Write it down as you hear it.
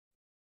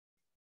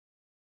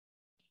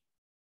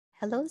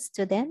Hello,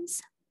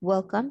 students.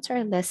 Welcome to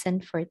our lesson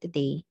for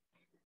today.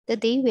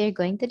 Today, we are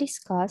going to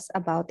discuss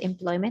about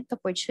employment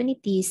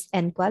opportunities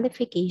and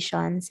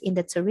qualifications in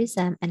the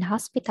tourism and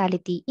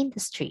hospitality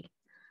industry.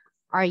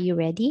 Are you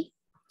ready?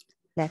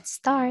 Let's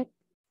start.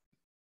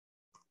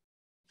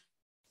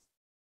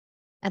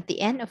 At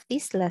the end of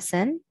this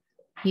lesson,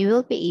 you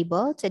will be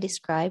able to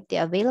describe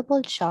the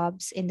available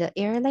jobs in the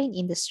airline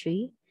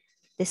industry,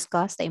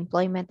 discuss the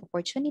employment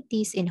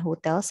opportunities in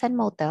hotels and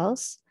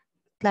motels,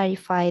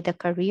 clarify the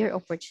career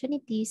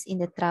opportunities in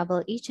the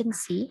travel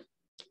agency,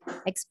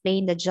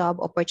 explain the job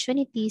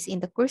opportunities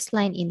in the cruise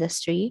line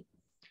industry,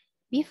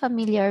 be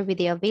familiar with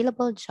the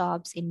available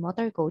jobs in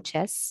motor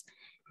coaches,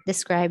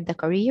 describe the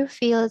career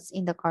fields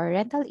in the car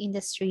rental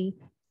industry,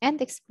 and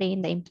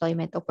explain the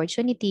employment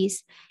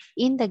opportunities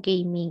in the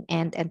gaming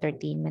and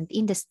entertainment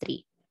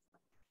industry.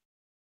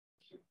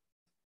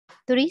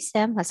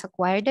 Tourism has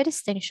acquired the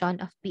distinction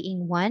of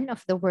being one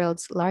of the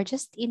world's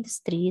largest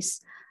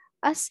industries,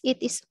 as it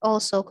is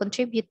also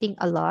contributing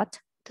a lot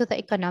to the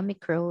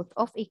economic growth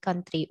of a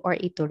country or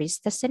a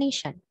tourist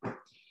destination.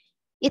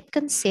 It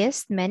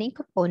consists many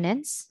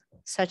components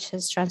such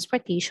as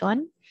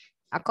transportation,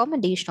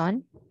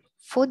 accommodation,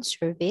 food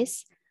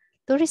service,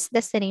 tourist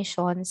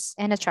destinations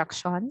and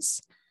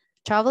attractions,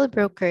 travel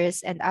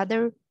brokers, and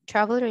other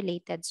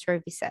travel-related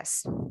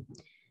services.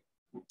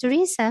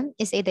 Tourism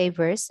is a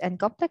diverse and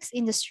complex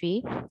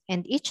industry,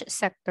 and each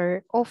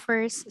sector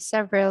offers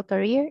several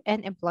career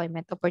and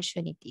employment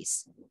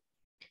opportunities.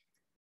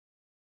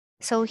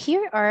 So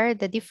here are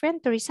the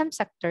different tourism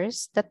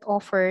sectors that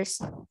offers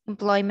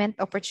employment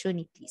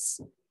opportunities.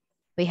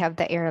 We have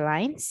the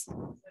airlines,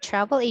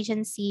 travel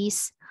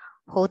agencies,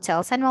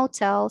 hotels and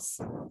motels,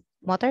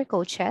 motor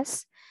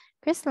coaches,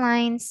 cruise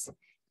lines,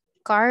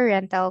 car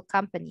rental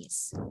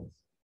companies.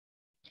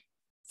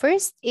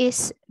 First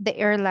is the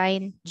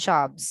airline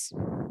jobs.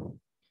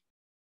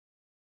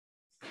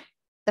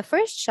 The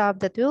first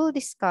job that we will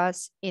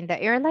discuss in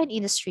the airline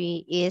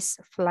industry is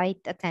flight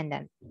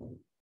attendant.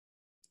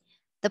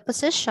 The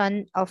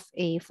position of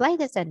a flight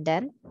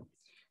attendant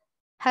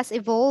has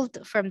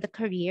evolved from the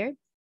career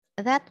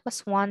that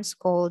was once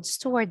called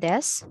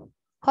stewardess,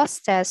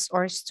 hostess,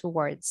 or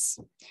stewards.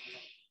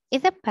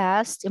 In the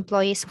past,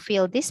 employees who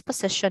filled this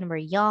position were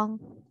young,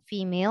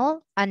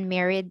 female,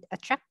 unmarried,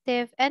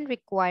 attractive, and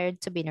required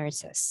to be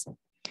nurses.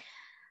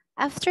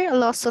 After a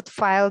lawsuit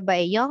filed by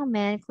a young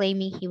man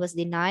claiming he was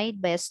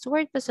denied by a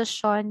steward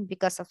position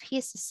because of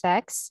his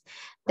sex,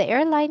 the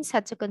airlines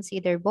had to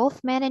consider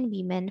both men and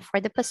women for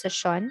the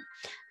position,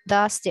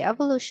 thus the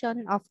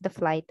evolution of the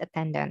flight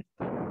attendant.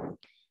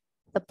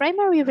 The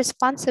primary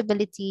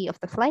responsibility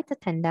of the flight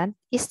attendant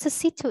is to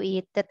see to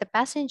it that the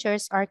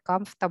passengers are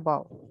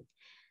comfortable.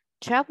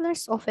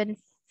 Travelers often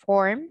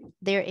form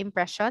their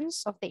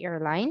impressions of the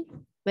airline,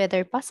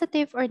 whether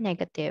positive or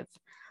negative,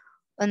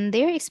 on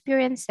their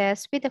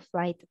experiences with the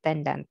flight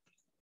attendant.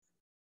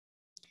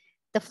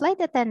 The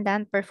flight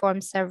attendant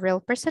performs several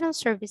personal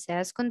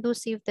services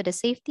conducive to the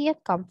safety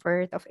and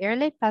comfort of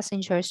airline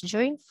passengers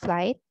during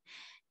flight,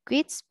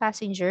 greets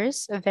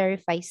passengers,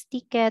 verifies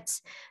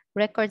tickets,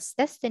 records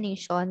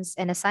destinations,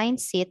 and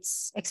assigns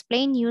seats,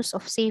 explains use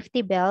of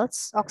safety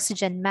belts,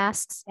 oxygen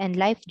masks, and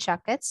life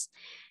jackets,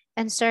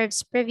 and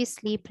serves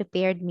previously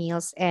prepared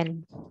meals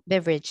and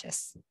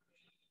beverages.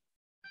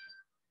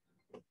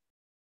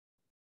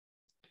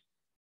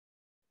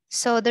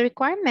 So the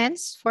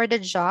requirements for the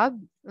job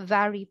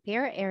vary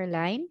per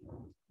airline,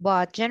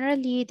 but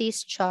generally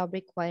this job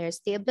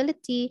requires the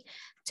ability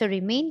to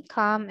remain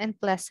calm and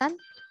pleasant,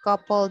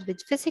 coupled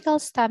with physical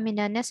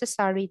stamina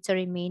necessary to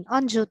remain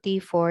on duty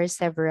for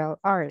several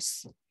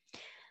hours.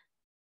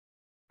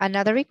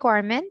 Another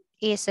requirement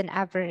is an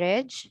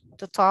average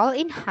to tall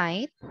in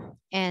height,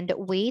 and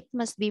weight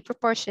must be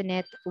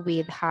proportionate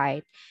with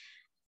height.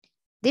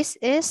 This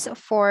is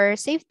for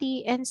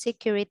safety and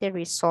security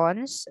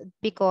reasons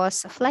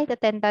because flight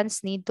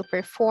attendants need to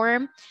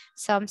perform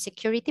some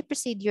security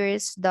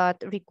procedures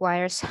that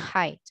requires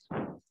height.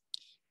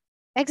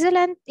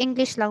 Excellent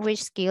English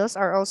language skills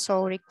are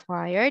also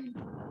required.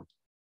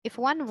 If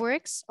one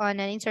works on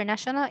an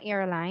international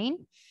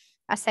airline,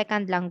 a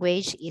second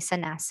language is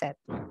an asset.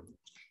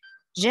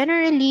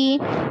 Generally,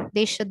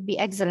 they should be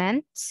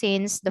excellent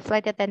since the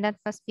flight attendant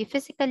must be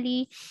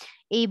physically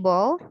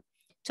able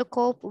to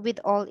cope with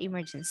all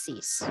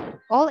emergencies.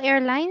 All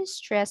airlines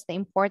stress the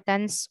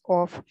importance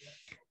of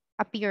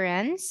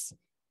appearance,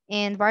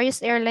 and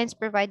various airlines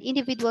provide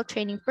individual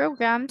training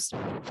programs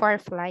for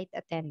flight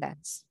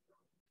attendants.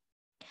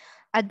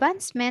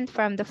 Advancement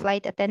from the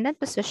flight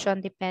attendant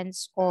position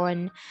depends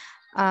on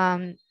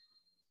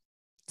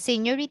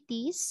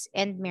seniorities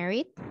and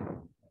merit,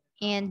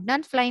 and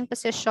non-flying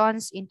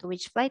positions into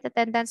which flight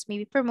attendants may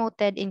be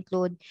promoted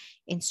include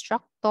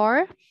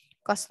instructor,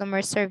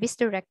 customer service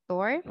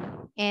director,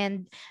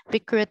 and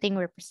recruiting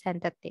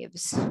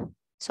representatives.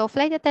 So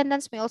flight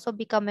attendants may also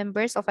become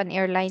members of an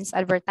airline's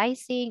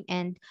advertising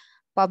and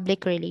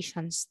public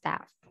relations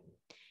staff.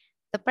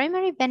 The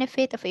primary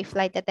benefit of a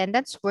flight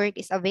attendant's work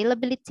is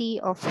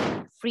availability of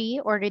free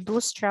or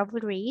reduced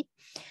travel rate,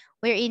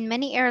 wherein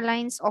many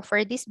airlines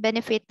offer this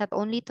benefit not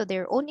only to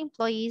their own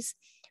employees,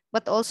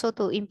 but also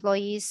to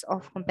employees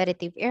of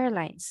competitive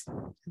airlines.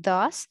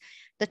 Thus,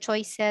 the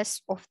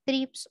choices of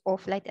trips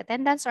of flight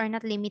attendants are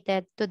not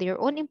limited to their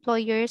own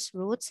employers'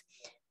 routes,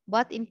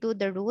 but include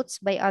the routes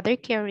by other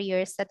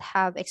carriers that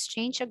have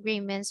exchange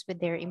agreements with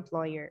their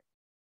employer.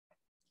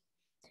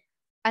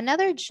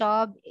 Another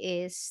job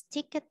is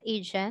ticket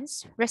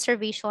agents,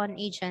 reservation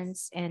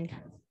agents, and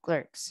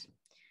clerks.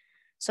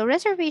 So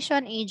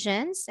reservation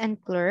agents and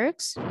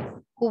clerks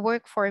who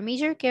work for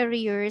major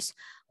carriers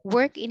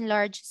work in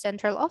large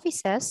central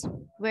offices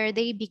where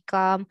they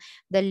become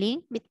the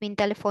link between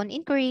telephone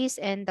inquiries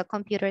and the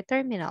computer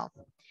terminal.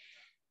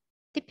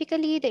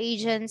 Typically, the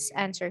agents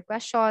answer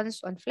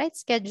questions on flight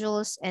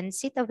schedules and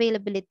seat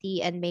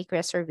availability and make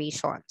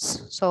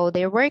reservations. So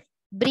their work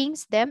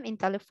brings them in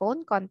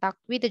telephone contact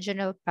with the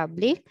general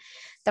public,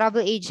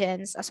 travel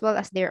agents, as well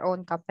as their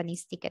own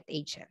company's ticket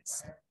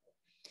agents.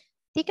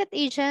 Ticket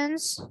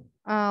agents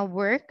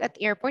work at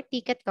airport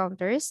ticket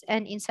counters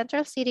and in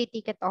central city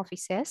ticket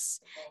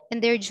offices,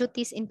 and their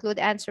duties include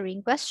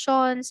answering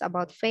questions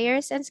about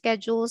fares and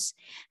schedules,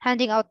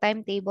 handing out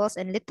timetables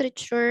and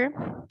literature,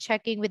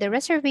 checking with the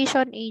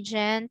reservation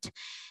agent,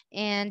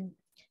 and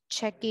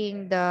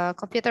checking the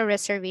computer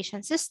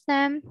reservation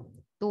system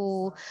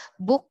to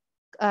book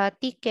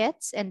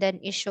tickets and then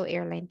issue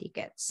airline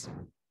tickets.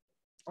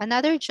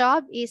 Another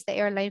job is the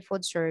airline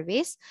food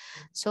service.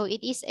 So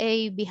it is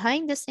a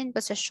behind the scene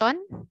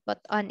position, but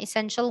an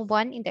essential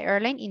one in the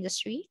airline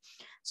industry.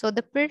 So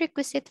the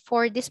prerequisite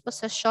for this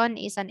position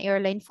is an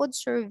airline food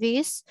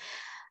service,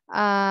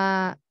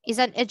 is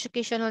an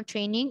educational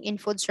training in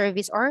food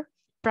service or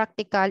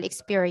practical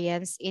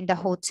experience in the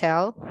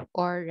hotel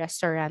or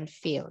restaurant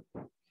field.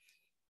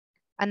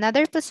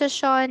 Another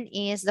position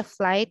is the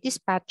flight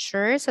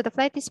dispatcher. So the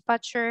flight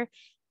dispatcher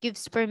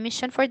gives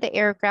permission for the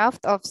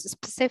aircraft of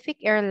specific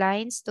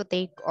airlines to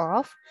take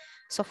off.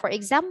 So for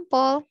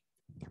example,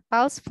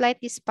 PAL's flight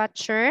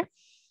dispatcher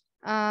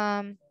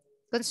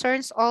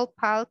concerns all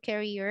PAL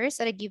carriers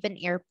at a given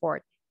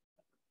airport.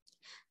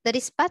 The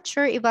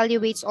dispatcher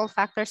evaluates all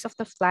factors of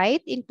the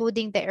flight,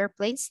 including the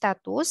airplane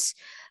status,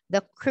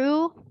 the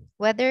crew,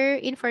 weather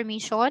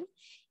information,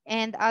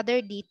 and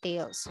other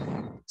details.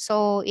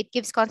 So it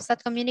gives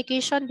constant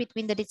communication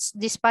between the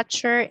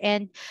dispatcher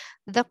and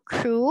the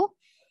crew.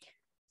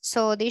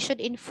 So they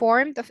should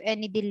informed of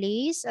any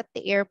delays at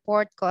the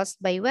airport caused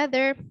by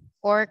weather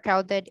or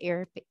crowded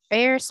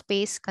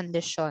airspace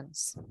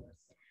conditions.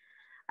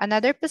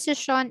 Another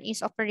position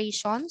is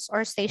operations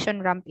or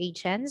station ramp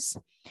agents.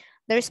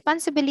 The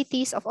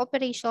responsibilities of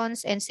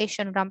operations and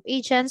station ramp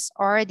agents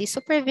are the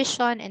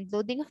supervision and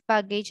loading of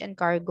baggage and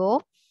cargo.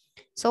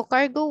 So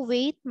cargo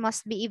weight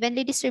must be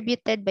evenly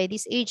distributed by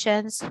these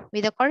agents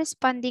with a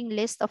corresponding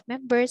list of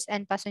members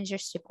and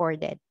passengers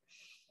recorded.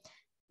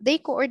 They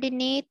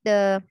coordinate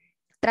the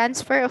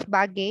transfer of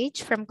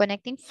baggage from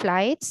connecting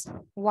flights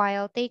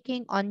while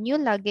taking on new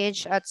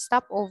luggage at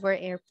stopover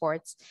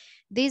airports.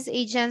 These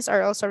agents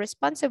are also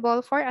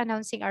responsible for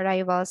announcing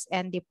arrivals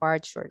and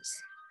departures.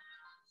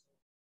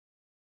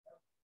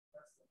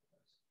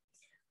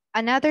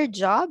 Another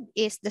job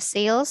is the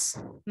sales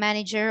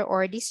manager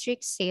or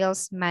district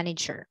sales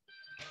manager.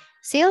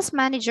 Sales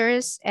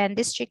managers and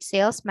district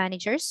sales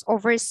managers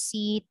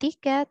oversee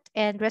ticket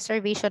and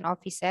reservation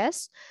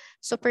offices,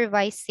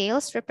 supervise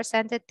sales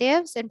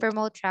representatives, and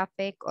promote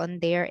traffic on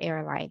their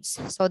airlines.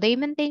 So they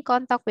maintain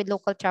contact with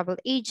local travel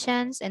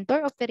agents and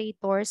tour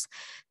operators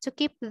to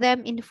keep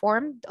them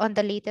informed on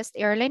the latest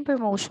airline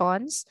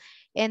promotions,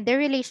 and their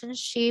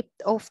relationship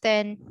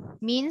often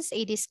means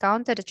a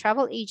discount to the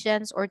travel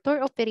agents or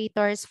tour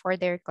operators for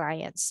their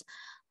clients.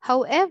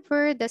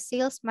 However, the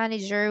sales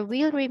manager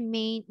will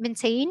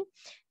maintain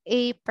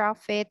a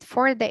profit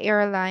for the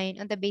airline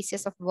on the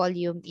basis of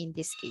volume in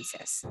these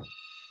cases.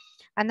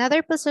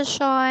 Another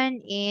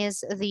position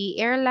is the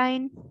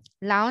airline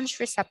lounge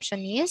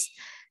receptionist.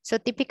 So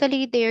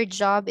typically their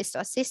job is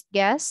to assist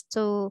guests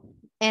to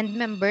and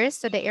members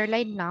to the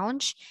airline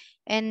lounge,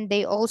 and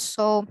they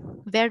also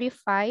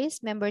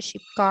verifies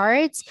membership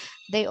cards.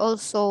 They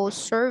also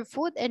serve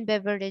food and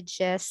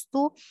beverages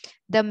to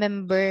the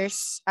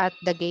members at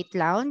the gate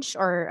lounge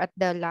or at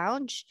the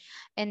lounge,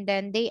 and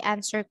then they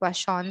answer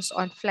questions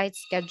on flight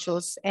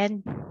schedules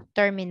and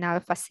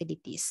terminal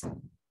facilities.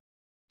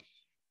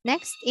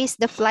 Next is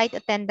the flight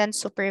attendant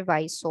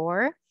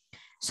supervisor.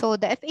 So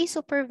the FA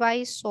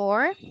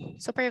supervisor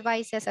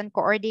supervises and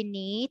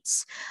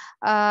coordinates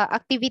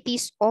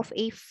activities of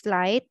a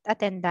flight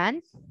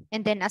attendant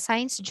and then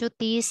assigns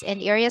duties and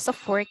areas of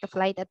work to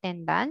flight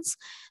attendants.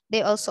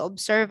 They also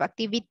observe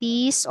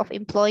activities of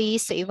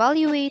employees to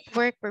evaluate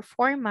work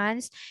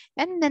performance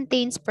and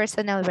maintains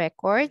personnel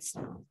records,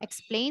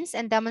 explains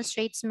and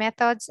demonstrates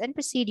methods and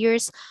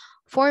procedures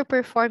for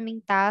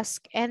performing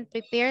tasks, and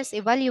prepares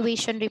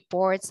evaluation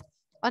reports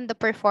on the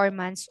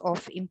performance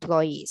of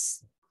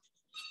employees.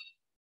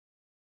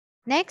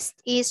 Next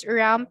is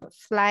ramp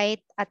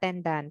flight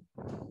attendant.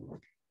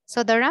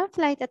 So the ramp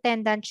flight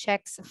attendant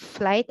checks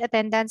flight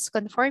attendants'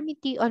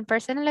 conformity on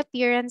personal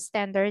appearance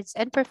standards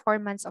and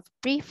performance of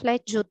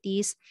pre-flight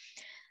duties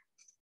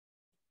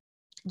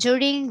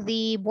during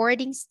the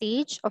boarding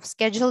stage of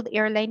scheduled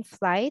airline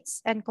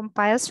flights and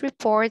compiles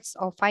reports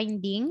of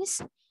findings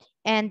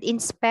and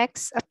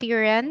inspects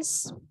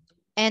appearance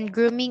and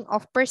grooming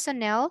of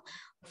personnel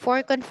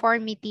for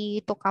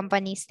conformity to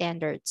company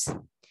standards.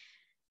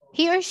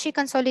 He or she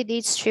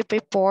consolidates trip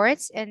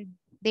reports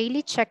and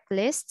daily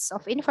checklists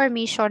of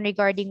information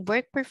regarding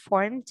work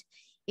performed,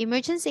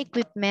 emergency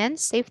equipment,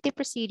 safety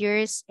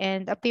procedures,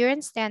 and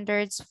appearance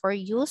standards for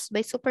use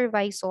by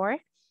supervisor,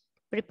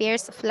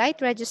 prepares a flight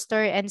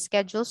register and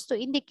schedules to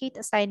indicate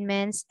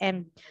assignments,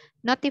 and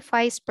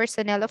notifies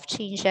personnel of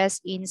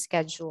changes in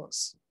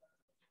schedules.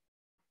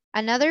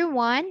 Another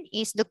one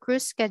is the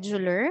crew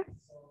scheduler.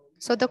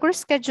 So the crew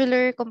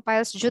scheduler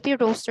compiles duty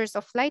rosters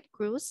of flight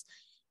crews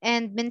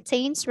and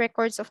maintains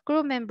records of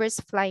crew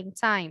members' flying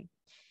time,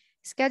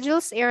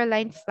 schedules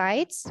airline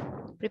flights,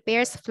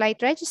 prepares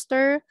flight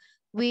register,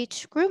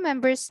 which crew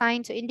members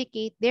sign to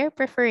indicate their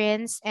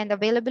preference and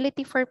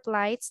availability for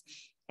flights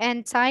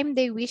and time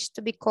they wish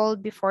to be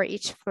called before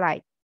each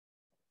flight.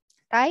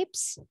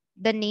 Types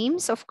the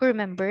names of crew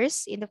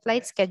members in the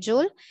flight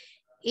schedule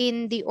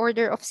in the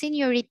order of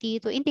seniority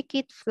to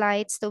indicate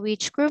flights to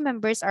which crew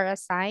members are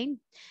assigned.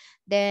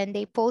 Then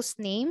they post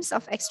names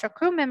of extra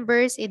crew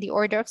members in the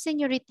order of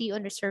seniority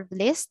on reserve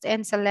list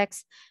and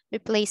selects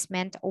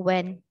replacement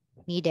when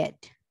needed.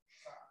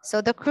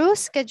 So the crew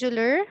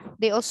scheduler,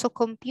 they also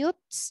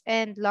computes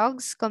and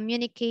logs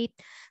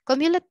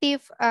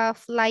cumulative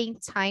flying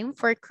time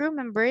for crew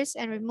members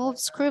and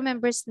removes crew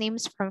members'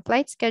 names from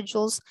flight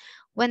schedules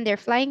when their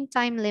flying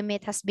time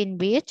limit has been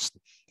reached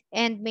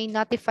and may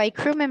notify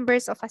crew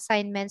members of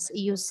assignments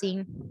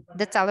using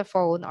the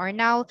telephone, or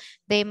now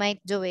they might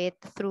do it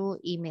through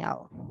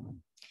email.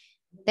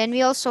 Then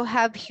we also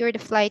have here the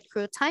flight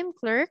crew time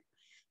clerk.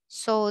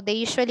 So they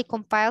usually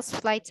compiles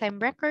flight time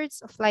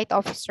records of flight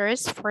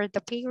officers for the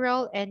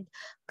payroll and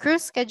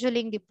crew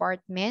scheduling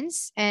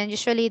departments. And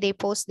usually they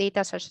post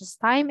data such as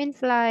time in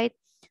flight,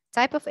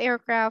 type of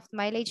aircraft,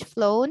 mileage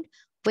flown,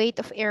 weight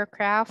of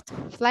aircraft,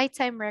 flight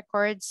time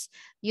records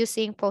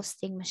using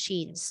posting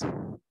machines.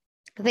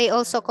 They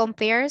also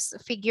compares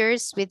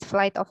figures with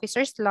flight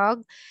officer's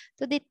log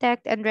to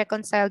detect and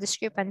reconcile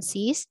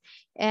discrepancies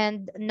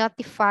and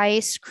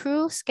notifies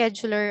crew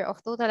scheduler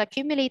of total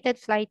accumulated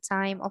flight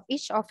time of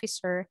each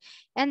officer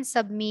and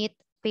submit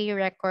pay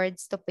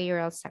records to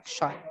payroll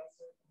section.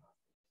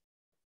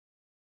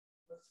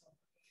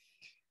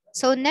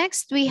 So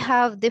next we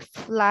have the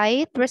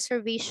flight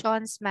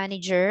reservations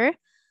manager.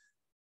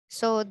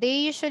 So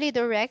they usually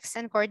directs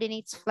and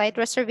coordinates flight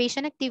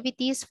reservation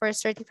activities for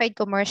certified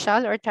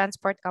commercial or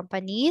transport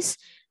companies.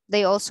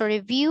 They also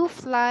review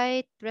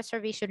flight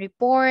reservation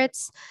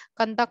reports,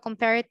 conduct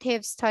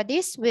comparative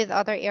studies with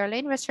other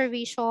airline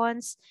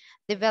reservations,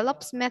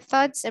 develops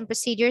methods and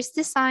procedures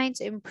designed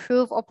to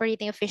improve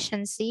operating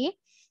efficiency,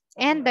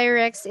 and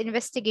directs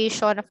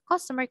investigation of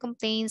customer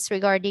complaints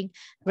regarding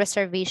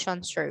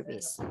reservation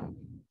service.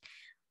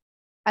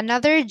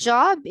 Another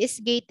job is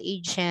gate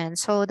agent.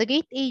 So the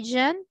gate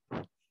agent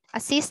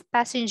assists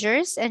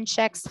passengers and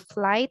checks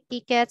flight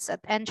tickets at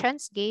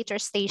entrance gates or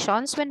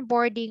stations when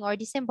boarding or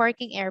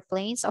disembarking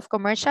airplanes of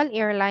commercial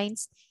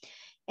airlines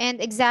and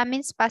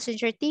examines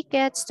passenger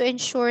tickets to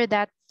ensure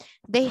that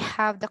they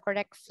have the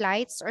correct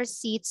flights or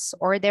seats,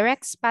 or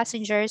directs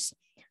passengers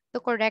to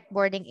correct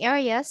boarding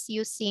areas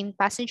using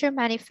passenger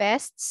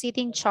manifests,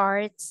 seating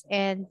charts,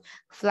 and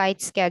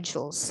flight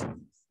schedules.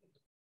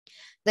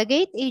 The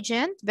gate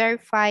agent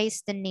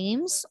verifies the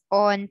names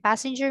on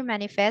passenger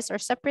manifest or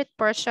separate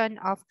portion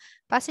of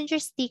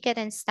passenger's ticket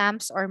and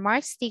stamps or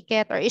marks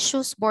ticket, or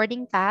issues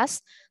boarding pass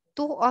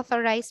to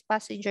authorize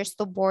passengers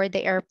to board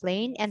the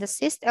airplane and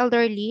assist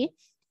elderly,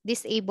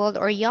 disabled,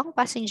 or young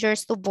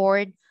passengers to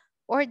board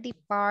or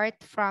depart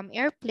from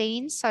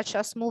airplanes, such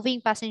as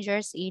moving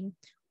passengers in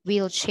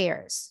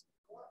wheelchairs.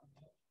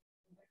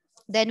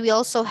 Then we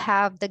also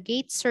have the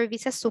gate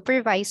services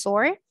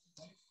supervisor.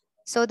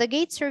 So the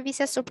gate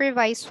services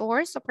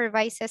supervisor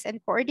supervises and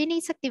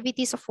coordinates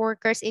activities of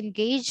workers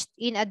engaged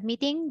in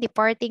admitting,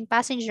 departing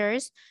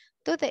passengers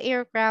to the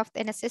aircraft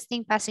and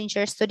assisting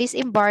passengers to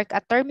disembark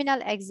at terminal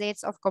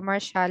exits of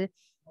commercial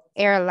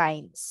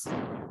airlines.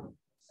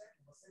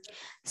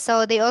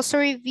 So they also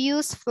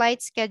reviews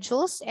flight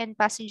schedules and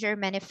passenger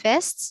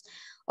manifests,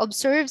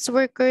 observes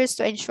workers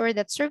to ensure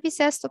that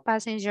services to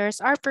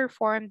passengers are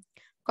performed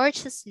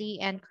courteously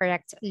and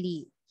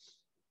correctly.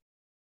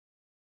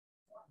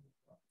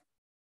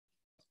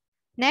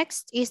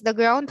 Next is the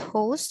ground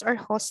host or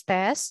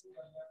hostess.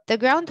 The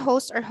ground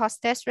host or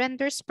hostess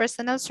renders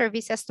personal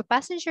services to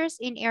passengers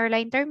in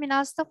airline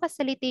terminals to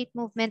facilitate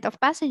movement of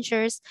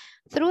passengers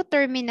through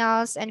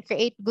terminals and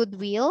create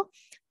goodwill,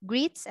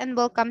 greets and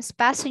welcomes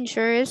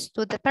passengers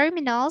to the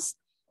terminals,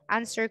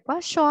 answer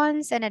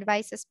questions, and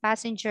advises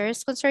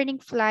passengers concerning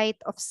flight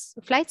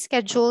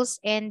schedules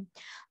and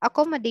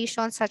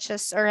accommodations such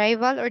as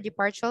arrival or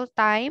departure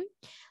time,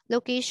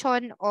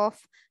 location of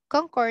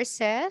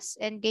concourses,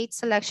 and gate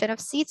selection of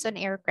seats on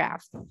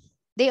aircraft.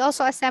 They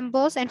also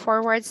assembles and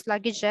forwards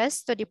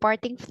luggages to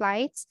departing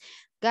flights,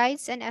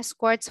 guides and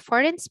escorts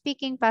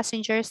foreign-speaking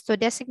passengers to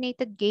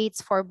designated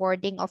gates for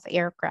boarding of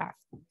aircraft.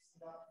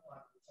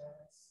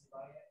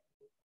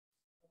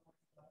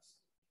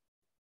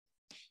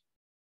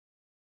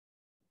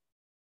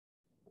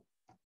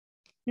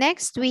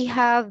 Next, we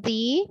have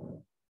the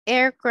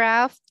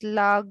aircraft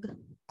log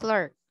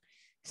clerk.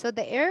 So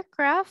the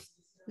aircraft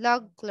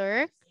log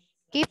clerk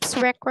keeps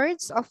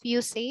records of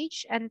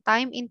usage and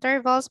time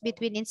intervals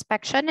between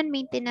inspection and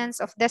maintenance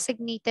of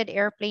designated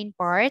airplane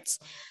parts.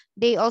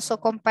 They also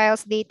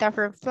compiles data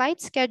from flight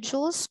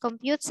schedules,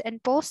 computes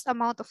and posts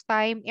amount of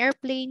time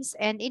airplanes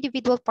and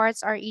individual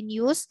parts are in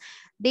use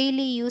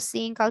daily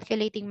using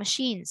calculating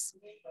machines.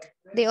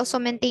 They also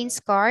maintains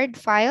card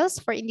files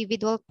for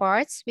individual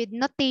parts with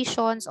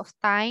notations of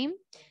time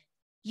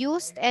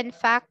used and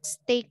facts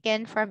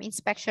taken from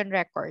inspection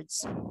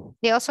records.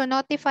 They also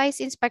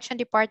notifies inspection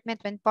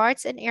department when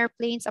parts and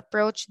airplanes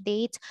approach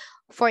date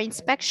for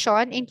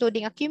inspection,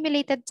 including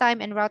accumulated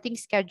time and routing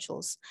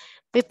schedules.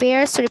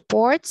 Prepares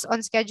reports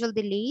on schedule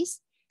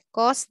delays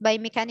caused by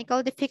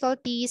mechanical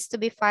difficulties to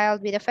be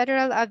filed with the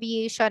Federal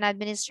Aviation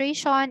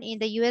Administration in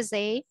the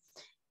USA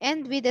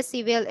and with the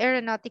Civil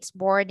Aeronautics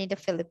Board in the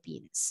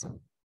Philippines.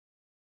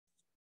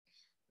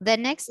 The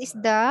next is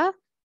the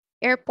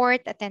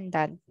airport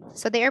attendant.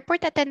 So the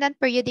airport attendant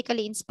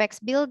periodically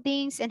inspects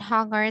buildings and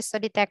hangars to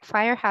detect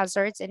fire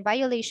hazards and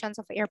violations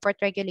of airport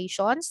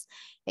regulations,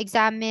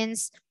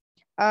 examines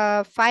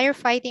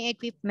firefighting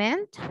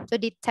equipment to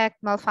detect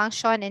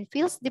malfunction and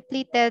fills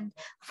depleted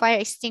fire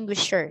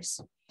extinguishers.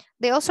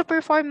 They also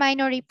perform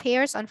minor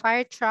repairs on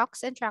fire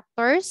trucks and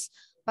tractors,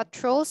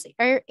 patrols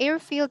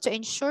airfield to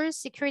ensure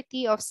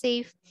security of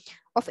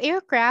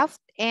aircraft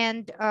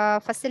and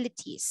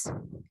facilities.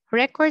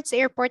 Records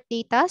airport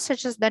data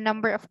such as the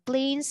number of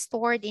planes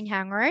stored in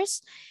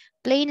hangars,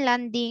 plane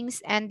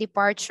landings and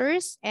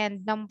departures,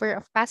 and number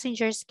of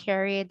passengers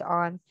carried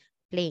on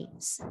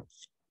planes.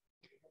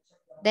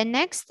 The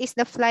next is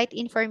the flight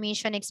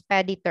information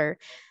expeditor.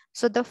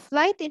 So the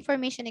flight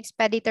information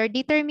expeditor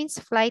determines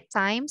flight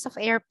times of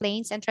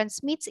airplanes and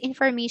transmits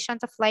information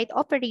to flight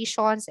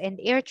operations and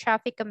air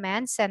traffic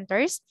command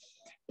centers,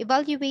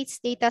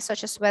 evaluates data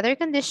such as weather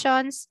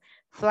conditions,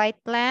 flight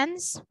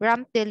plans,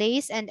 ramp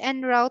delays, and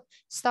en route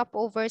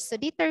stopovers to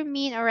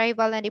determine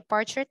arrival and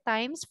departure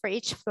times for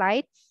each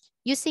flight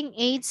using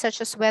aids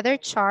such as weather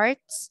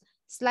charts,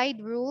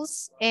 slide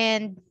rules,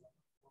 and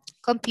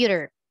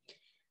computer.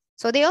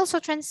 So they also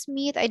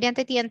transmit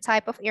identity and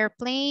type of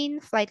airplane,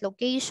 flight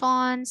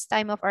locations,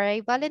 time of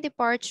arrival and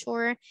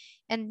departure,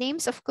 and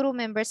names of crew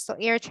members to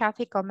air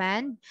traffic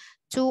command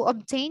to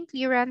obtain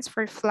clearance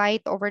for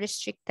flight over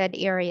restricted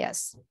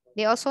areas.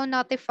 They also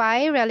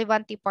notify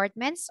relevant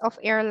departments of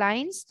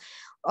airlines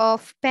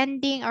of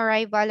pending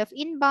arrival of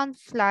inbound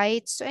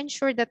flights to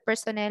ensure that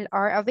personnel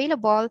are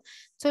available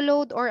to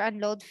load or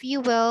unload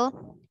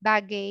fuel,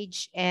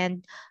 baggage,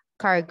 and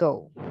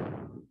cargo.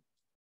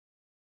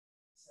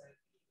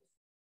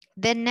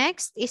 The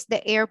next is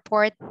the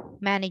airport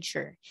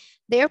manager.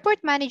 The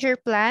airport manager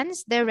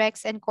plans,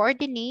 directs, and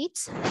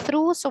coordinates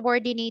through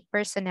subordinate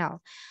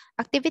personnel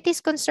activities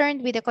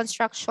concerned with the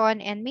construction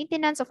and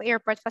maintenance of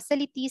airport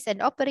facilities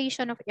and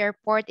operation of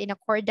airport in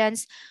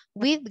accordance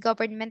with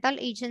governmental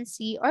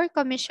agency or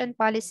commission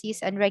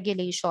policies and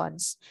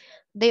regulations.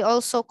 They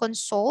also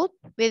consult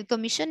with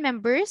commission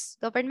members,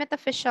 government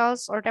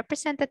officials, or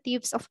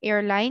representatives of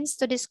airlines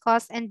to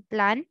discuss and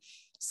plan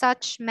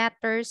such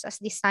matters as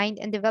design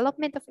and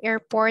development of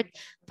airport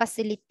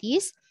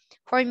facilities,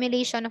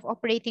 formulation of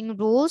operating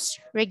rules,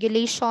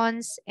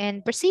 regulations,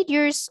 and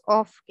procedures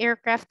of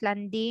aircraft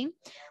landing,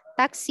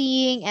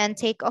 taxiing, and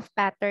takeoff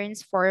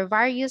patterns for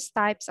various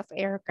types of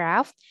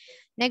aircraft,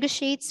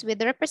 negotiates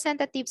with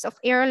representatives of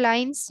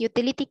airlines,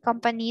 utility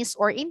companies,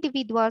 or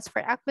individuals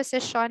for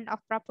acquisition of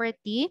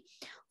property,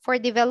 for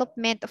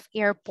development of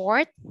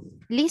airport,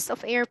 lease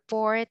of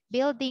airport,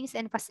 buildings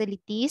and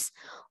facilities,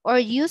 or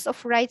use of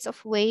rights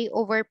of way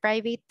over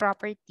private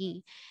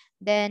property.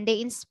 Then they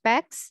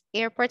inspect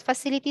airport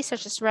facilities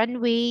such as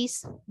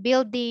runways,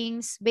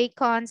 buildings,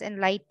 beacons,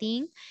 and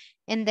lighting,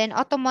 and then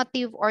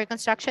automotive or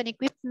construction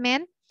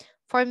equipment,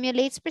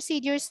 formulates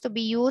procedures to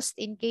be used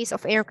in case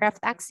of aircraft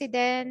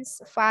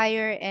accidents,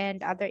 fire,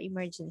 and other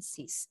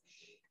emergencies.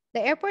 The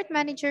airport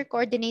manager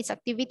coordinates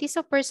activities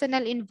of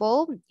personnel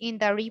involved in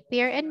the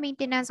repair and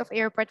maintenance of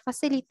airport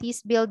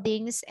facilities,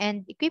 buildings,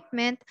 and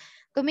equipment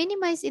to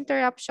minimize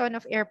interruption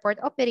of airport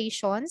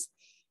operations,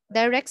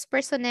 directs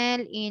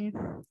personnel in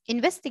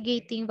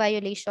investigating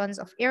violations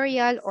of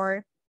aerial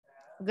or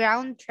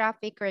ground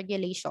traffic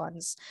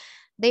regulations.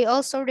 They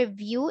also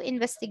review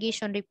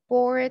investigation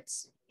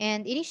reports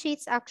and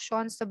initiates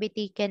actions to be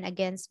taken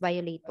against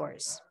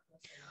violators.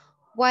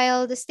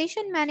 While the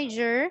station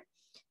manager,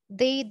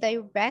 they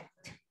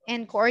direct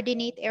and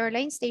coordinate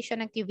airline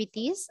station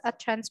activities at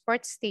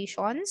transport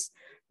stations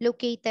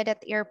located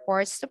at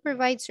airports to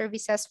provide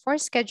services for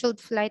scheduled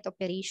flight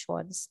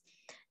operations.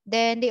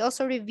 Then they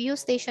also review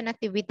station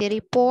activity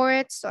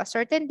reports, so a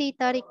certain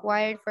data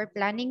required for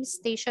planning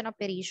station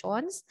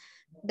operations,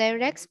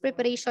 directs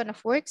preparation of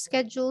work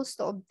schedules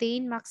to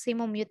obtain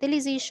maximum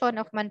utilization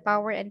of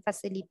manpower and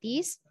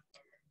facilities,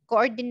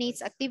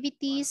 coordinates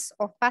activities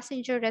of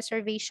passenger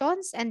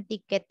reservations and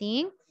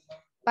ticketing,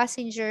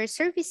 passenger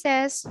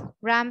services,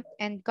 ramp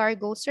and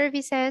cargo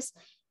services,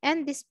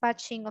 and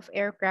dispatching of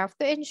aircraft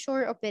to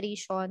ensure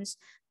operations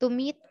to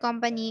meet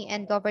company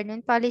and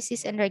government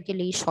policies and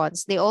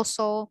regulations. They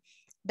also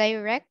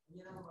direct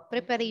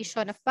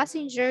preparation of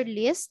passenger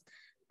list,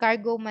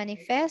 cargo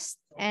manifest,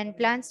 and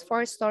plans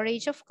for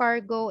storage of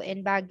cargo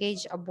and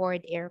baggage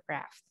aboard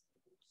aircraft.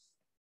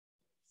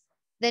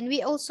 Then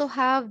we also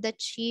have the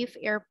Chief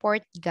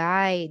Airport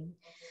Guide.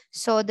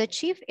 So the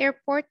Chief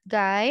Airport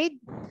Guide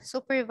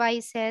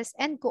supervises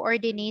and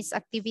coordinates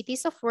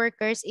activities of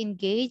workers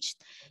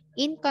engaged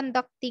in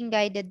conducting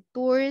guided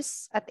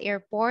tours at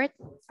airport,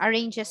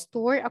 arranges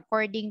tour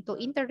according to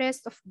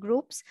interest of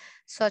groups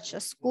such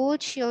as school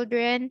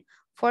children,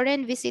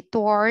 foreign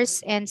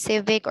visitors, and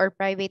civic or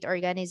private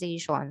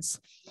organizations.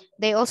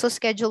 They also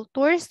schedule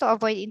tours to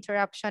avoid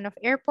interruption of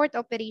airport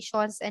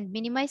operations and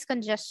minimize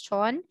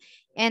congestion,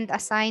 and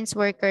assigns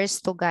workers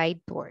to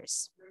guide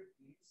tours.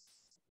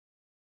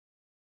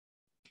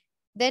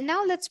 Then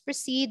now let's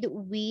proceed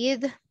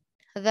with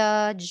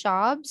the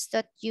jobs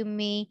that you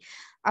may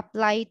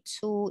apply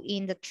to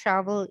in the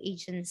travel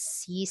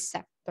agency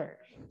sector.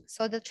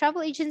 So the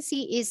travel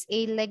agency is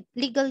a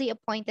legally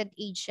appointed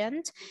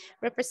agent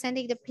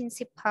representing the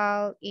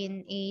principal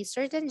in a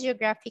certain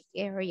geographic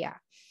area.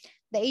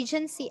 The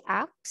agency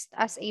acts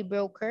as a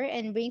broker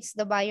and brings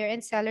the buyer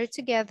and seller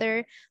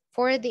together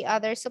for the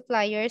other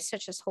suppliers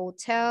such as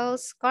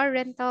hotels, car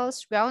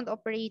rentals, ground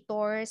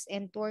operators,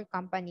 and tour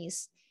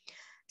companies.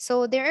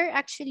 So there are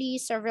actually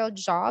several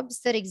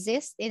jobs that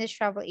exist in the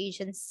travel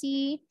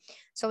agency.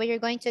 So we are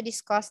going to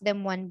discuss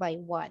them one by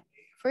one.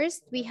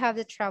 First, we have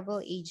the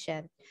travel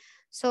agent.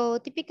 So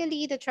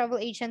typically, the travel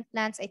agent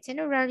plans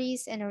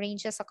itineraries and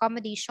arranges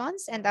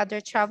accommodations and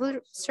other travel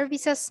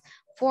services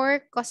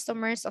for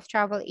customers of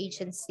travel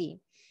agency.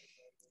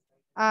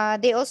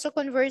 They also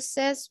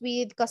converses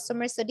with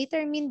customers to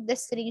determine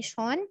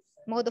destination,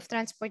 mode of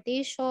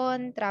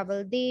transportation,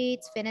 travel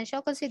dates,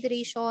 financial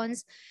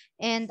considerations,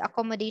 and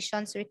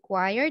accommodations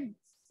required.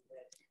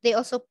 They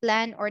also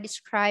plan or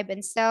describe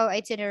and sell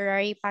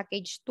itinerary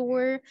package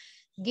tour,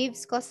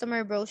 gives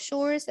customer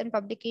brochures and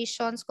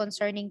publications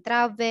concerning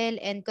travel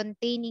and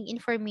containing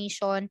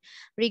information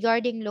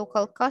regarding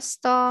local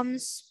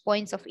customs,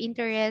 points of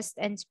interest,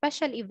 and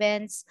special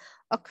events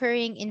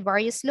occurring in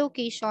various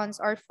locations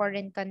or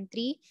foreign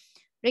country,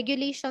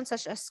 regulations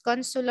such as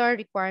consular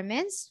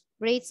requirements,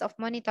 rates of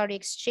monetary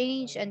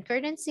exchange, and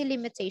currency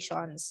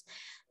limitations.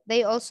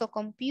 They also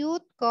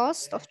compute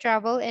cost of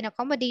travel and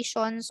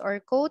accommodations or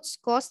quotes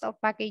cost of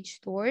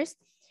package tours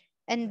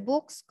and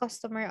books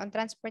customer on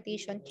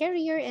transportation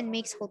carrier and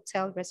makes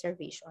hotel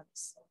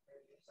reservations.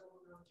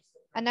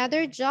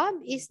 Another job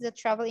is the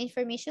Travel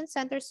Information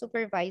Center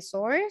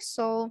Supervisor.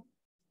 So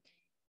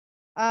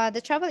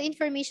the Travel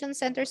Information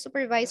Center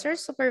Supervisor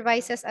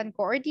supervises and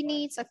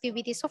coordinates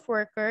activities of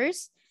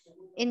workers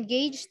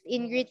engaged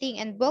in greeting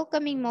and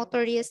welcoming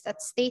motorists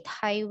at state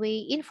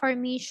highway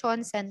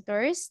information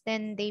centers.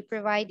 Then they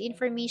provide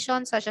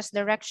information such as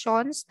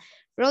directions,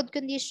 road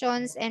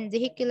conditions, and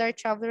vehicular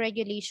travel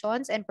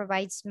regulations and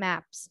provides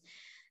maps.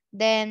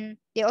 Then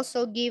they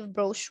also give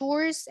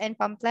brochures and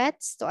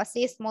pamphlets to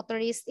assist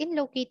motorists in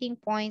locating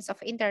points of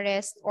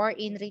interest or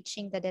in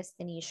reaching the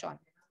destination.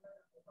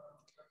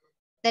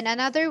 Then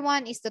another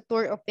one is the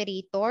tour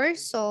operator.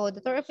 So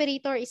the tour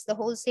operator is the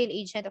wholesale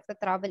agent of the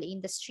travel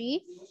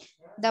industry.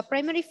 The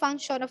primary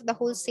function of the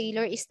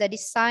wholesaler is the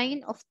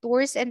design of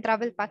tours and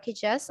travel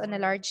packages on a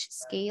large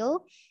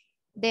scale.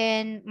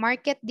 Then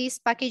market these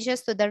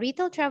packages to the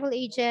retail travel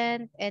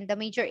agent and the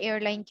major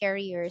airline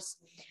carriers.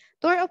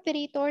 Tour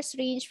operators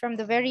range from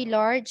the very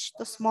large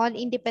to small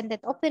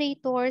independent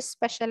operators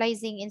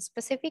specializing in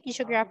specific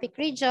geographic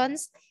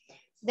regions.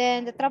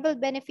 Then the travel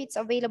benefits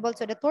available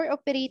to the tour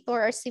operator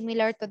are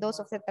similar to those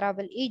of the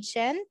travel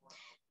agent.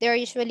 They are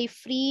usually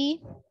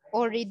free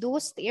or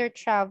reduced air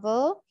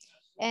travel,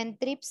 and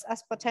trips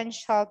as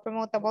potential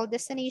promotable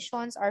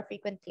destinations are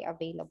frequently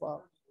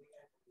available.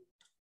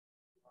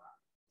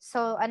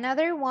 So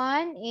another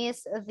one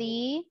is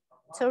the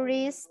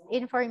tourist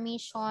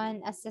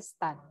information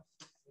assistant.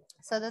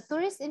 So the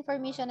tourist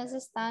information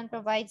assistant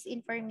provides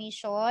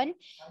information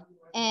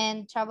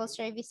and travel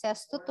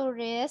services to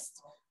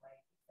tourists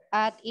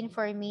at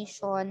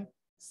information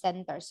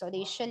centers. So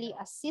they usually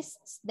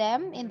assists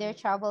them in their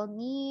travel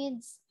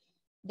needs.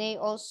 They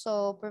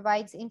also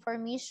provides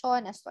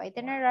information as to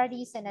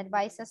itineraries and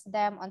advises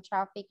them on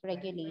traffic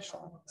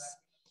regulations.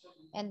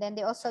 And then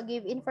they also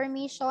give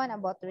information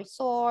about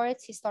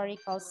resorts,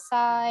 historical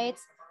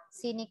sites,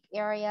 scenic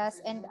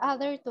areas, and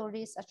other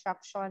tourist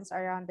attractions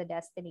around the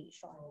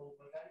destination.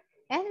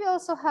 And we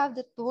also have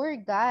the tour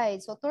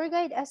guide. So tour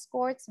guide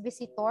escorts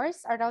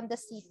visitors around the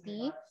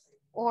city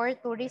or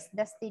tourist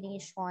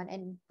destination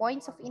and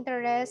points of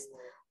interest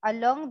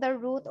along the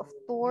route of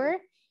tour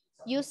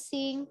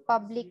using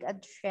public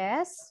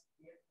address,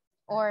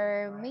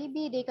 or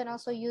maybe they can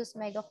also use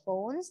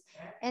megaphones,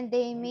 and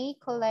they may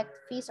collect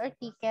fees or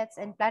tickets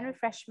and plan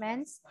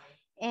refreshments,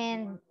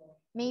 and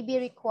may be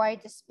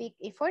required to speak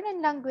a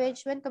foreign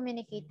language when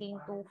communicating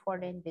to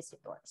foreign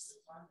visitors.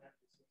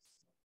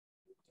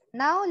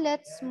 Now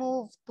let's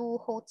move to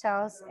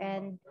hotels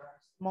and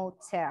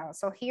motels.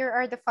 So here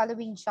are the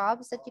following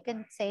jobs that you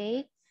can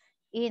take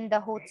in the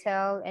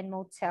hotel and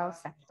motel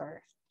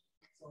sector.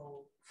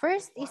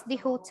 First is the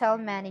hotel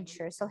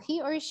manager. So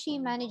he or she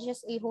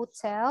manages a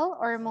hotel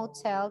or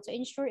motel to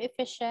ensure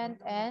efficient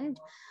and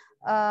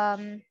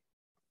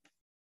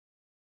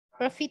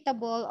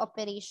profitable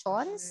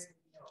operations,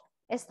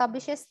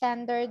 establishes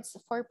standards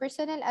for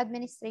personnel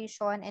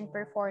administration and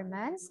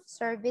performance,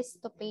 service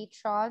to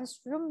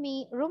patrons,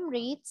 room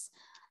rates,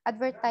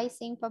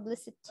 advertising,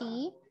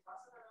 publicity.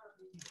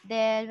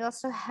 Then we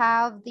also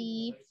have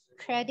the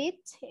credit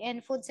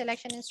and food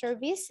selection and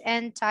service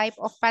and type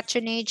of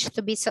patronage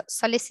to be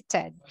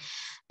solicited.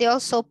 They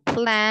also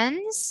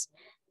plans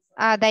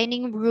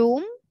dining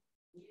room,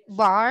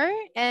 bar,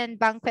 and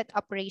banquet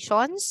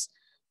operations,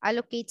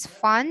 allocates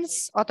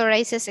funds,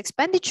 authorizes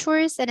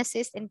expenditures, and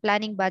assists in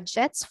planning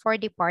budgets for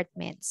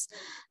departments.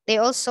 They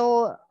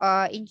also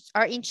are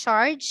in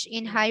charge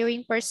in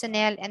hiring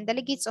personnel and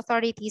delegates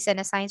authorities and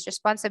assigns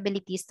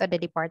responsibilities to the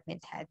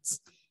department heads.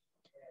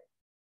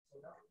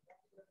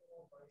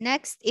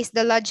 Next is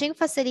the lodging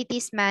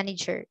facilities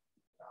manager.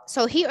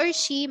 So he or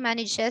she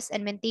manages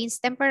and maintains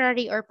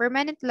temporary or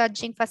permanent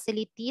lodging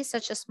facilities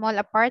such as small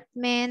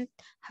apartment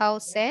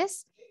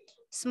houses,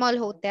 small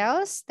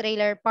hotels,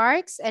 trailer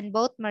parks, and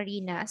boat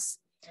marinas.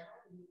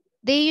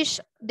 They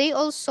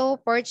also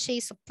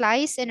purchase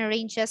supplies and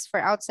arranges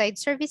for outside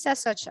services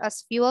such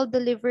as fuel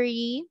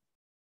delivery,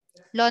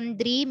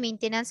 laundry,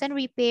 maintenance and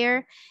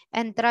repair,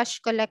 and trash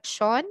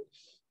collection.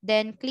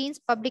 Then cleans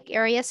public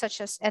areas such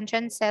as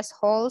entrances,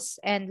 halls,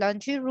 and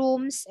laundry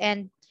rooms,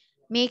 and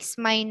makes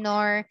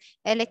minor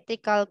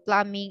electrical,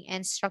 plumbing,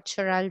 and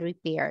structural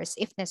repairs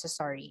if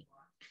necessary.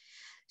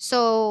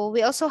 So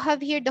we also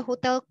have here the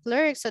hotel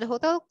clerk. So the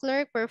hotel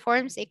clerk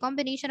performs a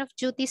combination of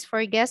duties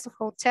for guests of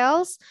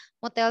hotels,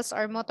 motels,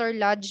 or motor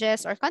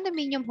lodges, or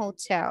condominium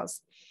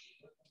hotels.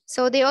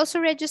 So they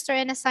also register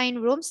and assign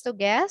rooms to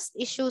guests,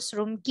 issues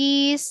room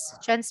keys,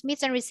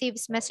 transmits and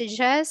receives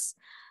messages,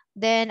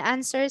 then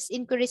answers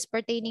inquiries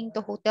pertaining to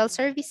hotel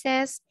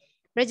services,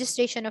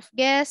 registration of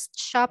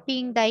guests,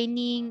 shopping,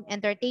 dining,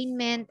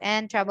 entertainment,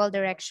 and travel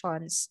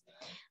directions.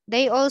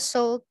 They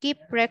also keep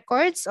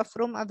records of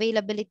room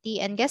availability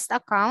and guest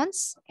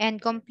accounts and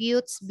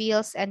computes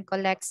bills and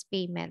collects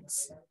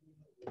payments.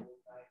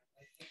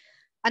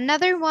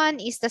 Another one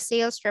is the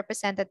sales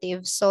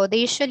representative. So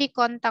they usually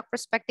contact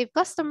prospective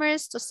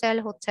customers to sell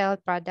hotel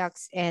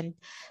products and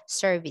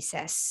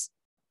services.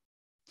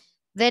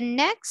 Then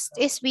next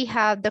is we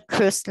have the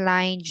cruise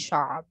line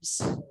jobs.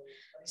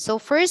 So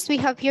first we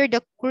have here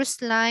the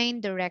cruise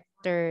line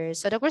director.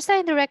 So the cruise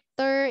line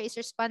director is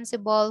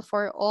responsible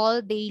for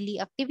all daily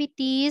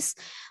activities,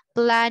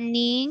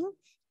 planning,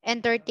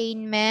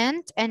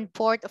 entertainment, and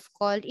port of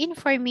call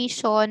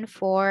information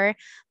for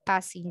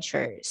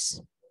passengers.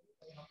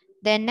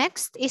 Then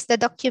next is the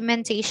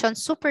documentation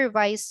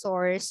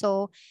supervisor.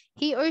 So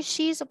he or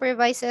she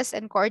supervises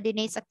and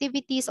coordinates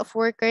activities of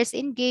workers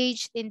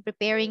engaged in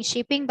preparing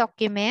shipping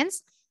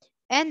documents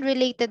and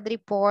related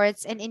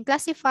reports, and in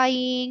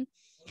classifying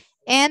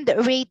and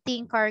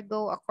rating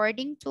cargo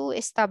according to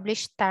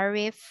established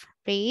tariff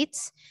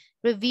rates,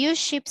 reviews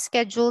ship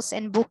schedules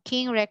and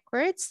booking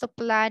records to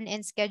plan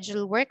and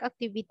schedule work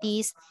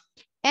activities,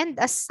 and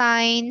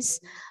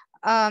assigns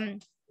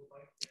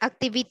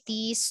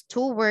activities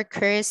to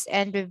workers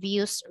and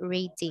reviews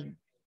rating.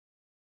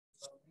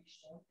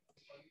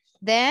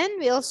 Then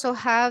we also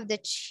have the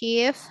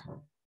chief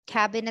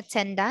cabin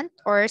attendant,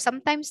 or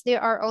sometimes they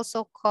are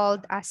also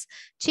called as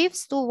chief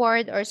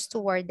steward or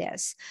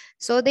stewardess.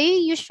 So they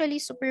usually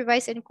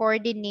supervise and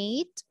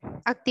coordinate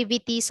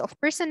activities of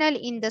personnel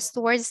in the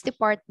stewards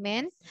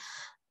department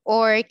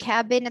or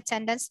cabin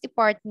attendants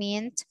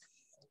department.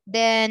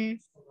 Then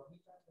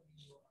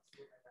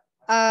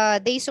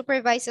they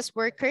supervise as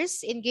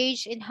workers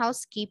engaged in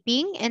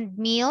housekeeping and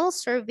meal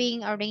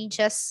serving,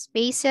 arranges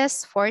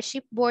spaces for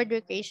shipboard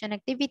recreation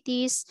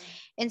activities,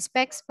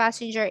 inspects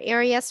passenger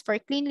areas for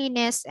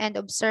cleanliness, and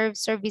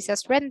observes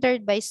services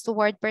rendered by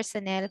steward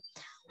personnel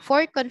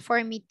for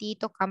conformity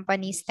to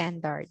company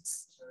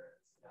standards.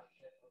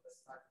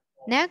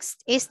 Next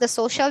is the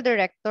social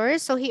director.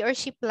 So he or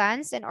she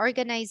plans and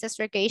organizes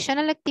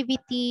recreational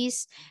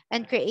activities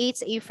and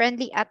creates a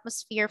friendly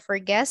atmosphere for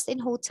guests in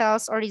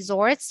hotels or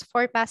resorts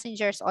for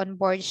passengers on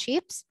board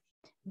ships,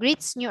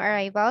 greets new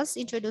arrivals,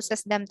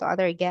 introduces them to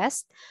other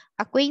guests,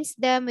 acquaints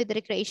them with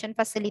recreation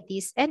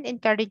facilities, and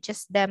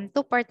encourages them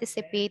to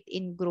participate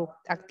in group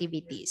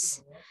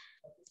activities.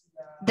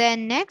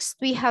 Then next,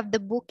 we have the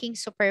booking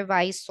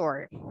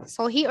supervisor.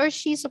 So he or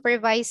she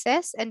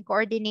supervises and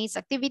coordinates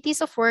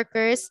activities of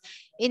workers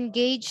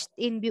engaged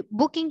in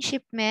booking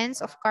shipments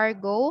of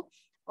cargo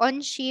on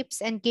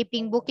ships, and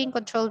keeping booking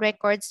control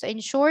records to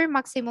ensure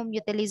maximum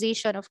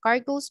utilization of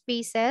cargo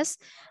spaces,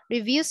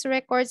 reviews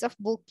records of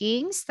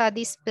booking,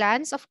 studies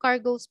plans of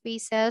cargo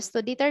spaces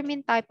to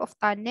determine type of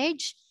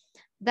tonnage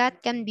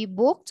that can be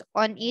booked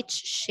on each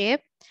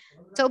ship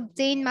to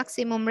obtain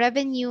maximum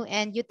revenue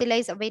and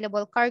utilize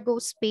available cargo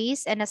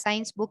space, and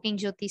assigns booking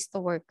duties to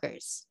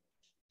workers.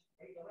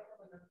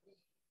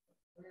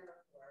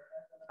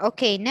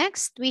 Okay,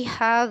 next we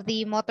have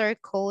the motor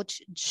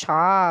coach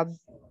job.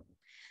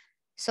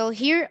 So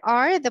here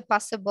are the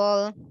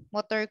possible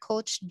motor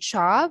coach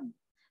job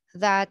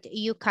that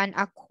you can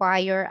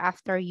acquire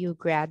after you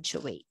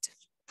graduate.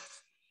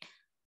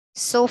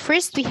 So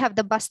first we have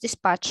the bus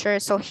dispatcher.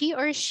 So he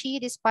or she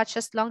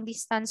dispatches long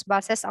distance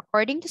buses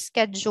according to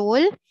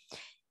schedule,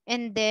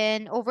 and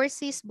then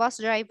oversees bus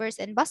drivers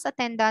and bus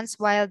attendants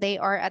while they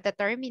are at the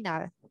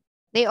terminal.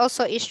 They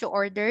also issue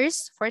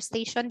orders for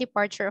station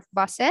departure of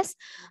buses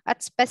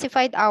at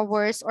specified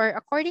hours or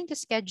according to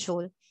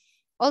schedule.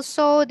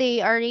 Also,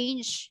 they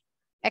arrange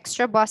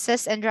extra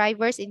buses and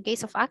drivers in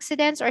case of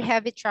accidents or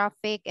heavy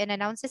traffic, and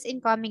announces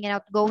incoming and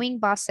outgoing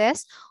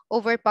buses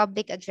over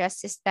public address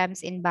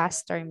systems in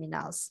bus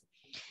terminals.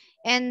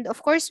 And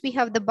of course, we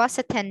have the bus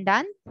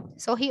attendant.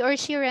 So he or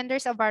she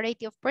renders a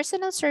variety of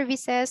personal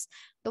services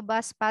to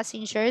bus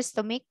passengers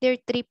to make their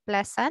trip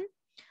pleasant,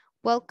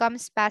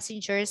 welcomes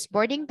passengers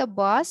boarding the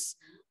bus,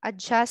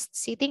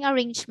 adjusts seating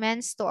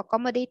arrangements to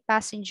accommodate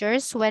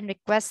passengers when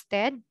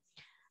requested,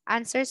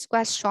 answers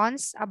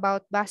questions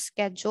about bus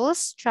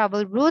schedules,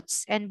 travel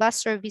routes, and bus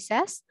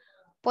services,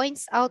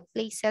 points out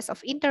places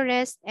of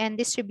interest, and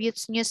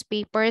distributes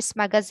newspapers,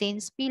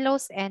 magazines,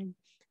 pillows, and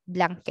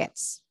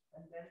blankets.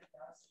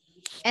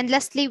 And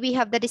lastly, we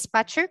have the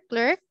dispatcher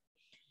clerk.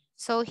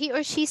 So he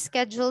or she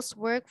schedules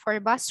work for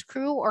bus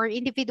crew or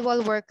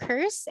individual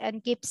workers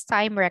and keeps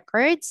time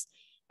records,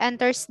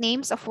 enters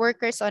names of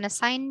workers on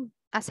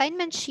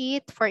assignment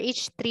sheet for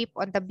each trip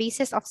on the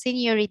basis of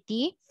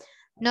seniority,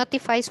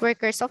 notifies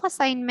workers of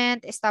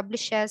assignment,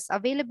 establishes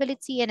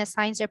availability, and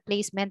assigns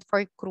replacement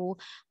for crew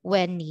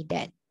when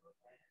needed.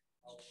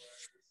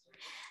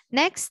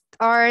 Next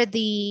are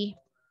the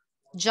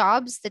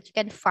jobs that you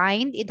can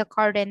find in the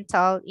car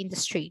rental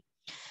industry.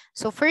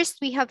 So first,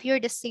 we have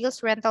here the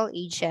sales rental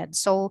agent.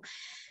 So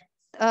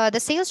the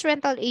sales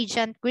rental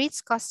agent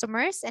greets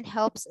customers and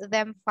helps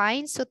them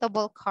find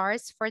suitable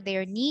cars for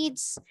their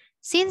needs.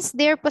 Since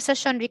their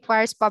position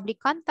requires public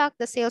contact,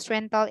 the sales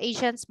rental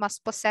agents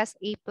must possess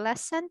a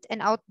pleasant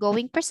and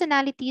outgoing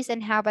personalities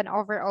and have an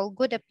overall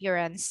good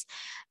appearance.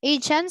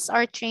 Agents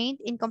are trained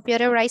in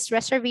computerized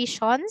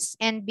reservations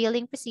and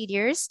billing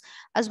procedures,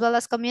 as well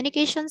as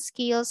communication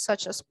skills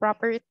such as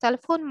proper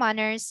telephone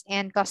manners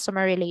and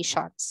customer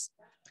relations.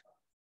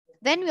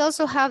 Then we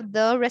also have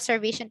the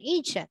reservation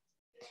agent.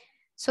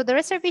 So the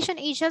reservation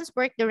agents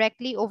work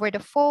directly over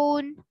the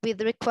phone with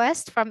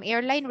requests from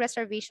airline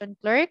reservation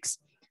clerks,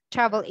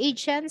 travel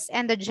agents,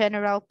 and the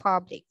general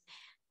public.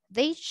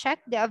 They check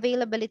the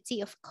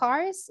availability of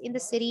cars in the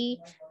city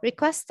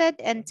requested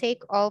and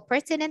take all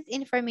pertinent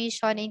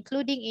information,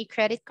 including a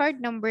credit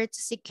card number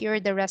to secure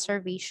the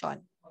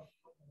reservation.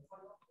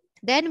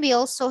 Then we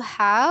also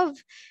have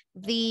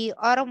the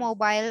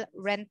automobile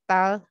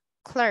rental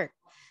clerk.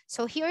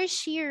 So he or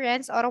she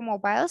rents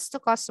automobiles to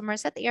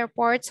customers at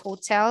airports,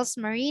 hotels,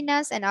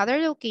 marinas, and other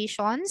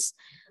locations,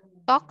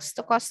 talks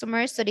to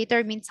customers to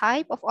determine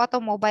type of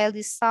automobile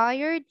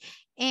desired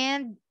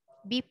and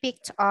be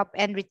picked up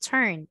and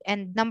returned,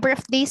 and number of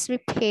days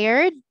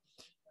repaired.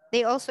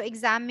 They also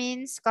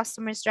examines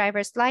customers'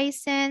 driver's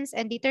license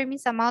and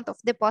determines amount of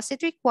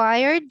deposit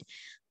required,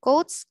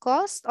 quotes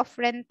cost of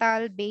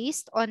rental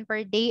based on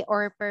per day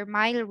or per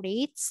mile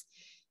rates,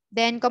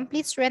 then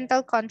completes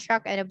rental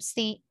contract and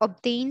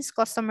obtains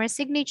customer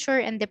signature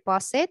and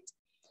deposit,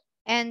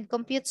 and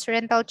computes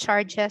rental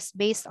charges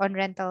based on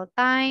rental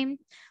time,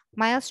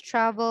 miles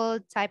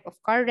traveled, type of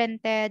car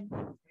rented,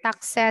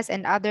 taxes,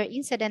 and other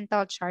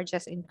incidental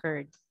charges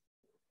incurred.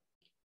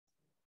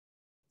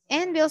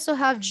 And we also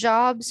have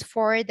jobs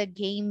for the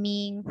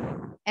gaming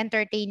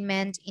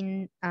entertainment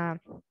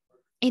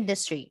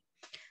industry.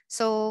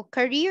 So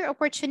career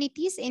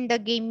opportunities in the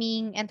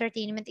gaming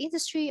entertainment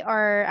industry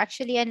are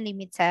actually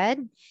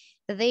unlimited.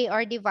 They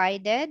are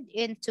divided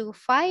into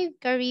 5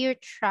 career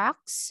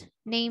tracks,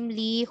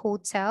 namely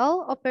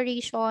hotel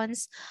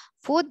operations,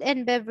 food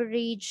and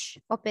beverage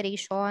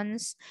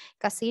operations,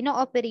 casino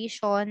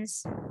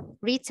operations,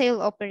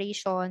 retail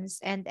operations,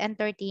 and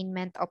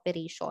entertainment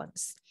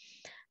operations.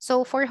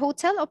 So for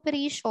hotel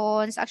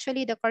operations,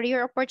 actually the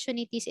career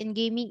opportunities in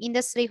gaming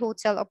industry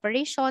hotel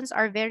operations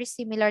are very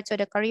similar to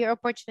the career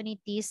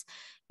opportunities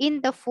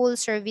in the full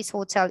service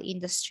hotel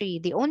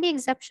industry. The only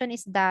exception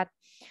is that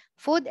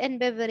food and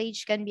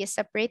beverage can be a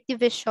separate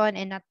division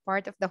and not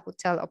part of the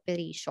hotel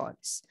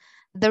operations.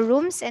 The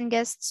rooms and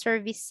guest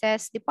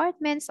services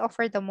departments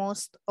offer the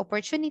most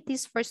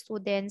opportunities for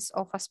students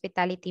of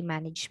hospitality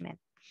management.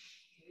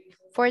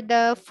 For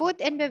the food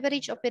and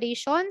beverage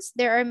operations,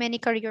 there are many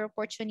career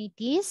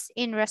opportunities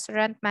in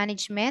restaurant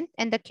management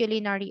and the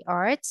culinary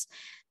arts.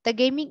 The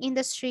gaming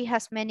industry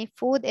has many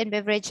food and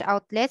beverage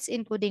outlets,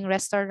 including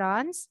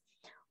restaurants,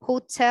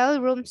 hotel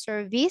room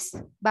service,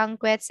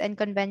 banquets and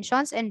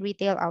conventions, and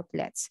retail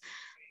outlets.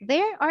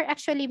 There are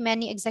actually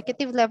many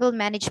executive level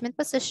management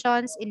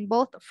positions in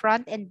both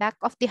front and back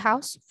of the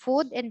house,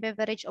 food and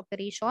beverage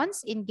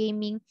operations, in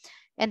gaming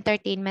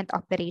entertainment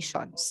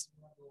operations.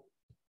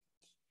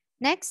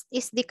 Next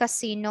is the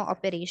casino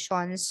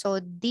operations. So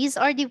these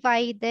are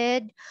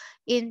divided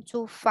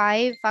into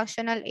 5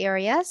 functional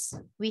areas.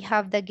 We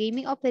have the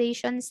gaming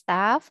operations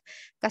staff,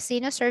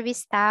 casino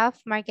service staff,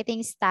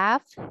 marketing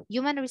staff,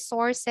 human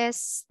resources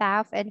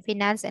staff, and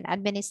finance and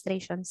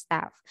administration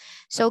staff.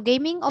 So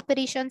gaming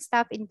operations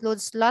staff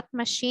includes slot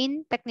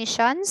machine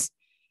technicians,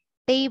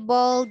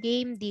 table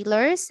game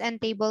dealers, and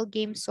table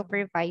game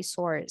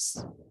supervisors.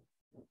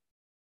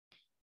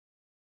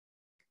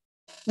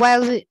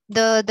 While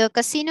the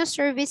casino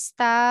service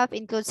staff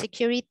includes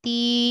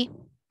security,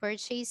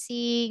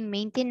 purchasing,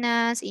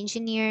 maintenance,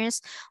 engineers,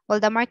 while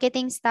the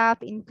marketing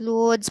staff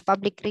includes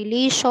public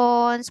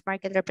relations,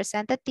 market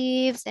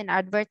representatives, and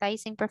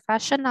advertising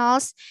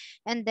professionals.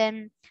 And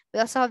then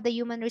we also have the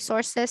human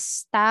resources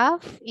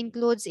staff,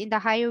 includes in the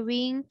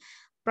hiring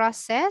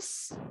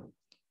process.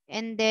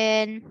 And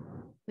then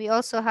we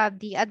also have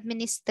the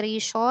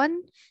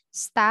administration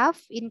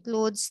staff,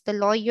 includes the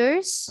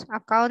lawyers,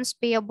 accounts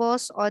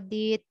payables,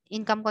 audit,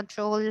 income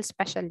control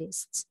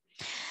specialists.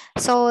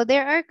 So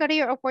there are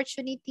career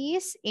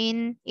opportunities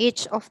in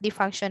each of the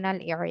functional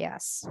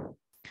areas.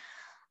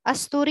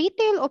 As to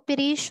retail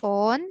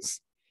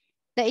operations,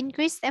 the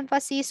increased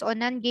emphasis on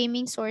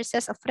non-gaming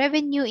sources of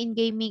revenue in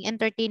gaming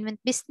entertainment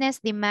business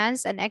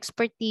demands an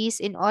expertise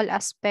in all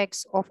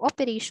aspects of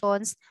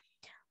operations,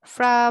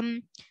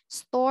 from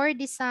store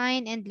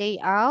design and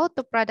layout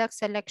to product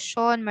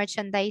selection,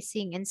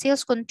 merchandising, and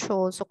sales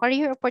control. So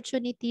career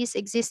opportunities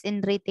exist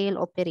in retail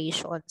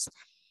operations.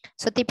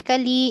 So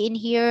typically in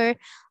here,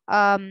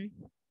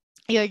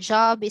 your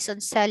job is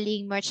on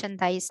selling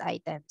merchandise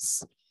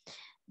items.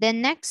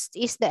 Then next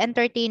is the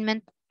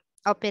entertainment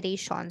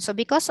operation. So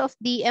because of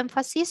the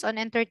emphasis on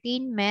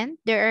entertainment,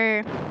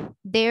 there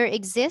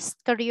exist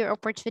career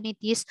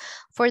opportunities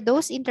for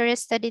those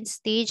interested in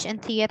stage and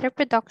theater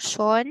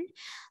production,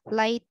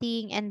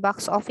 lighting and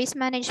box office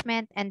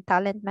management, and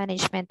talent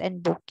management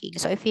and booking.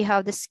 So if you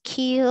have the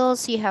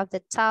skills, you have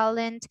the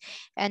talent,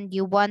 and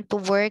you want to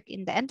work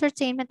in the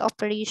entertainment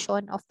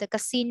operation of the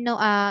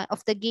casino, of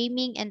the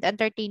gaming and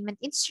entertainment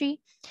industry,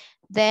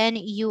 then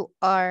you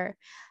are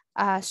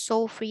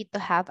so free to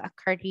have a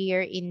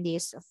career in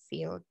this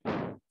field.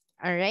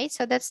 All right,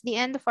 so that's the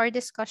end of our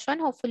discussion.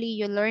 Hopefully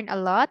you learn a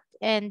lot.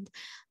 And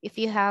if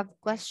you have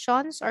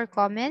questions or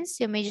comments,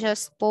 you may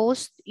just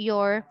post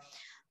your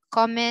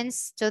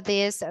comments to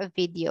this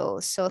video.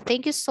 So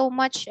thank you so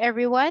much,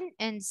 everyone,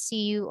 and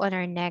see you on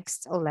our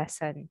next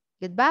lesson.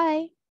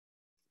 Goodbye.